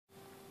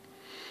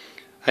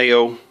Hey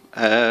all,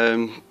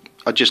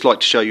 I'd just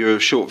like to show you a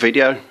short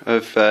video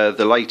of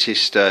the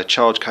latest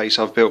charge case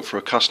I've built for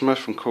a customer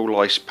from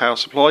Coolice Power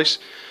Supplies.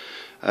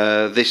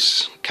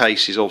 This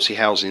case is obviously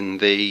housing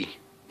the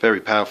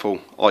very powerful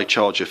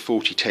iCharger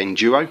 4010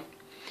 Duo.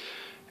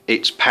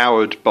 It's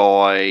powered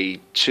by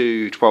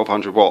two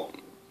 1200 watt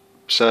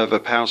server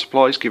power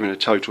supplies, giving a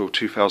total of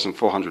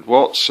 2400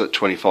 watts at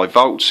 25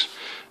 volts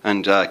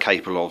and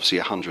capable of obviously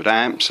 100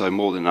 amps, so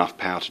more than enough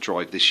power to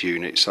drive this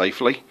unit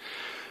safely.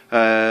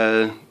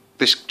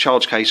 This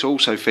charge case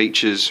also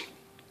features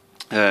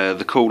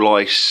the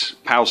Coolice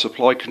power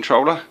supply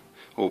controller,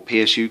 or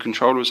PSU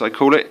controller as they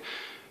call it.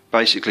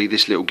 Basically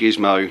this little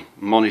gizmo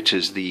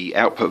monitors the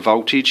output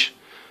voltage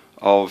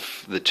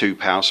of the two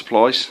power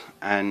supplies,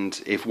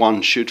 and if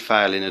one should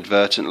fail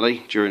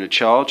inadvertently during a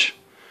charge,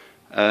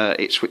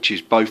 it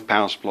switches both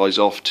power supplies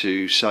off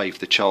to save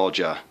the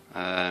charger.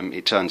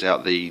 It turns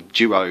out the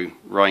Duo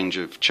range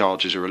of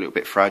chargers are a little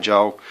bit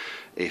fragile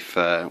if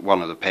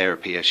one of the pair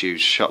of PSUs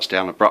shuts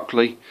down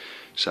abruptly,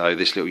 so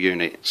this little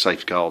unit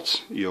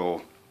safeguards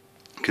your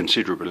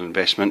considerable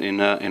investment in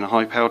a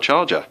high power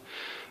charger.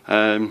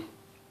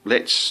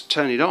 Let's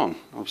turn it on.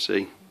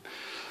 Obviously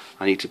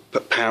I need to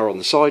put power on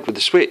the side with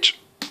the switch.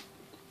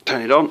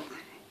 Turn it on.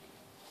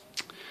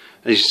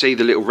 As you see,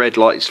 the little red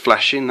light is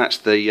flashing. That's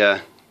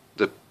the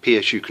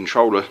PSU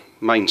controller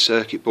main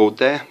circuit board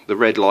there. The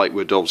red light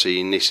would obviously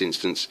in this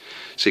instance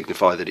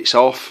signify that it's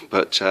off,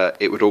 but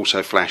it would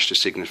also flash to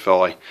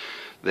signify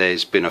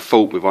there's been a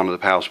fault with one of the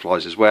power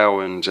supplies as well,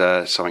 and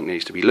something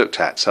needs to be looked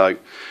at. So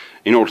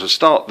in order to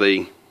start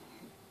the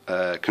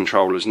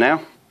controllers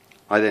now,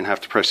 I then have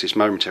to press this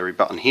momentary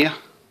button here.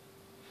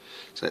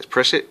 So let's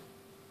press it.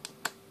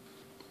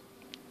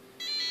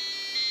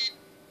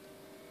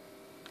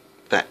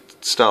 That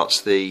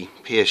starts the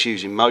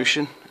PSUs in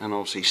motion and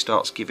obviously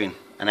starts giving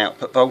an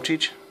output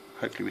voltage.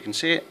 Hopefully we can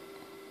see it.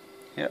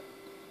 Yep.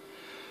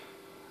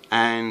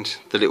 And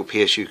the little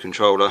PSU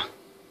controller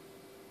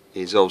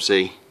is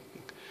obviously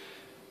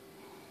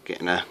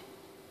getting a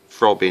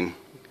throbbing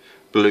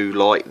blue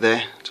light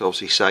there to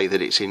obviously say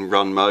that it's in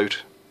run mode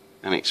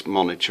and it's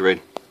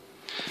monitoring.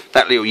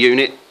 That little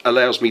unit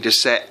allows me to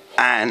set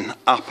an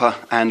upper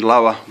and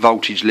lower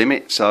voltage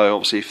limit, so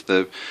obviously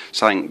if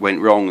something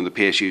went wrong and the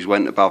PSUs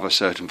went above a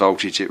certain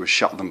voltage, it would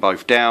shut them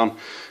both down.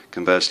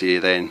 Conversely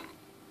then,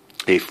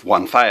 if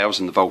one fails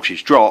and the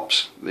voltage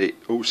drops, it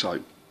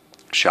also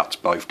shuts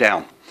both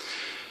down.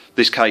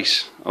 This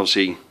case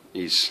obviously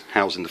is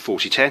housing the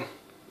 4010,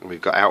 and we've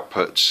got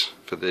outputs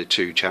for the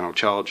two channel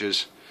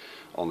chargers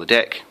on the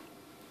deck.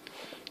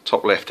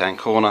 Top left hand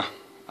corner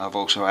I've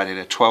also added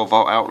a 12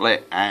 volt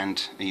outlet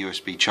and a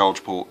USB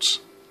charge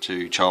ports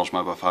to charge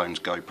mobile phones,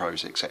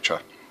 GoPros,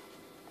 etc.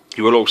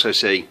 You will also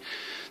see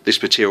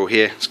this material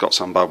here. It's got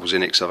some bubbles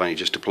in it because I've only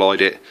just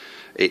applied it.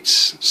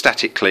 It's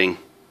static cling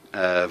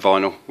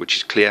vinyl, which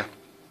is clear,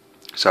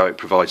 so it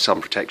provides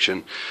some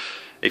protection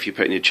if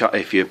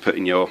you're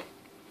putting your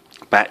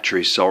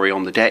batteries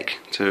on the deck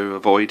to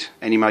avoid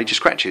any major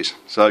scratches.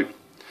 So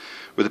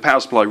with the power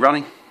supply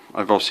running,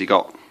 I've obviously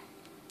got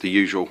the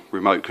usual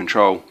remote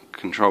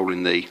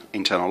controlling the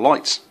internal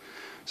lights,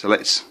 so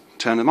let's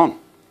turn them on.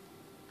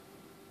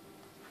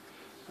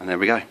 And there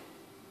we go.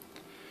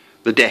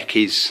 The deck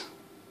is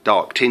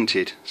dark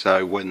tinted,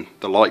 so when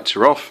the lights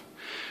are off,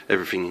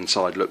 everything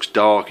inside looks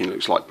dark and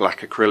looks like black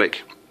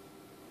acrylic,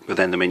 but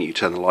then the minute you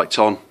turn the lights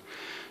on,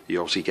 you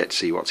obviously get to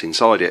see what's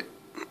inside it.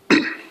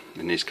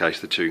 In this case,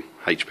 the two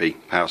HP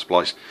power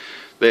supplies.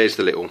 There's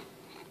the little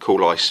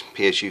Coolice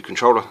PSU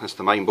controller, that's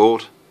the main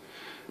board,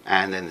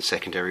 and then the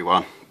secondary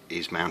one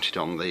is mounted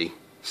on the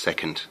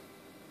second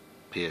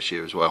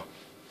PSU as well.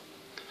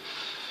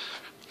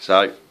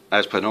 So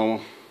as per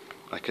normal,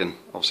 I can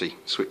obviously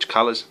switch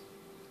colours,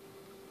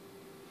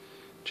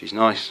 which is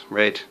nice: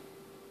 red,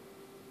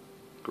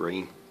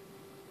 green,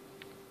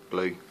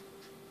 blue,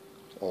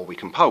 or we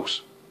can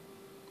pulse.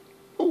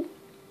 Ooh.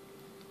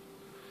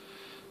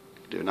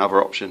 Do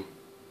another option,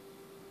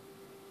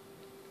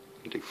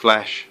 we can do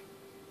flash,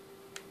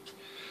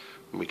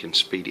 and we can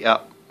speed it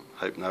up,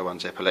 hope no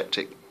one's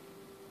epileptic,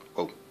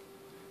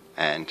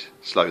 and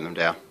slow them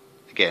down,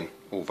 again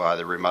all via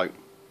the remote.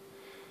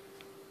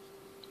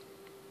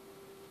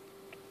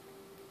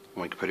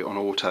 And we can put it on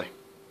auto,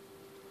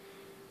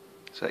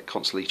 so it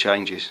constantly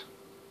changes.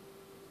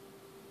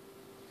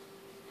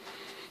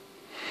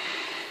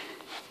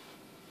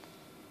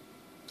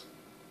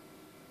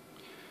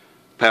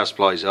 Power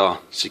supplies are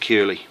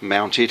securely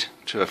mounted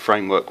to a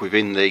framework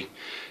within the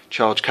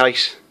charge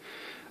case,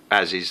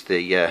 as is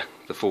the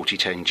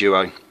 4010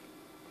 Duo.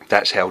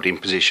 That's held in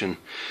position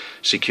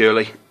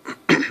securely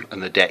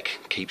and the deck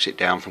keeps it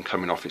down from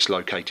coming off its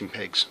locating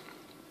pegs.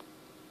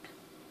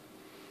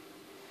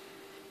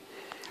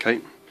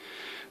 Okay,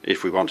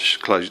 if we want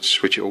to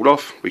switch it all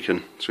off, we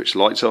can switch the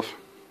lights off,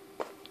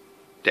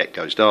 deck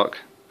goes dark,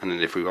 and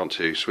then if we want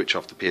to switch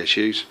off the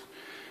PSUs,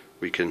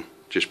 we can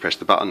just press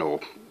the button or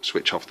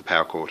switch off the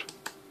power cord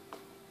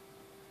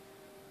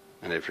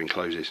and everything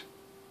closes.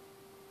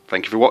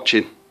 Thank you for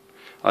watching.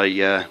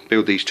 I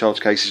build these charge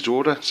cases to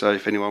order, so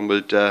if anyone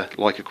would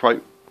like a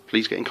quote,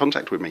 please get in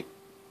contact with me.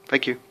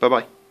 Thank you. Bye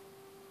bye.